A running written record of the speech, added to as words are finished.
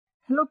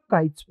Hello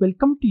guys,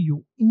 welcome to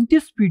you. In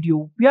this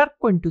video, we are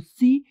going to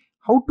see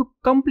how to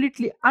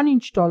completely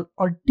uninstall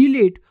or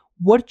delete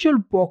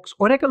VirtualBox,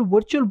 Oracle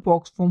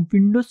VirtualBox from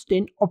Windows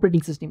 10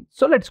 operating system.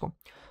 So let's go.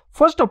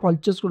 First of all,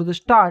 just go to the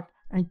start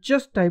and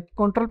just type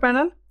control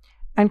panel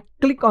and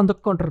click on the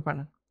control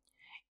panel.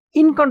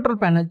 In control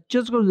panel,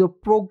 just go to the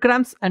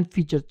programs and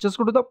features. Just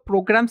go to the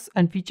programs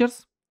and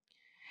features.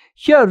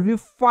 Here we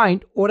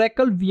find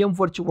Oracle VM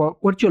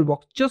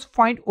VirtualBox. Just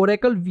find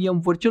Oracle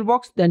VM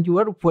VirtualBox, then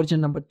your version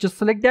number. Just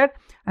select that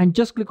and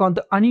just click on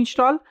the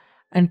uninstall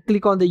and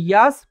click on the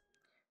yes.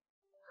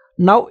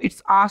 Now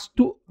it's asked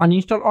to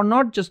uninstall or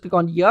not. Just click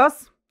on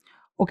yes.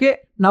 Okay,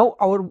 now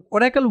our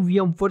Oracle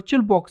VM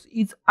VirtualBox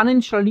is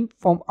uninstalling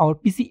from our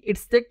PC.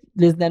 It's take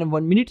less than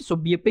 1 minute. So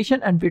be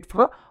patient and wait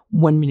for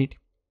 1 minute.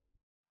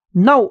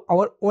 Now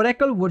our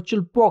Oracle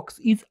VirtualBox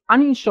is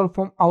uninstalled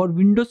from our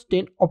Windows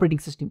 10 operating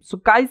system. So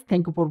guys,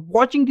 thank you for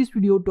watching this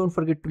video. Don't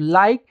forget to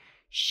like,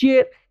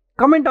 share,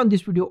 comment on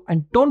this video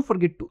and don't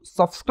forget to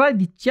subscribe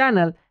the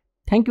channel.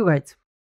 Thank you guys.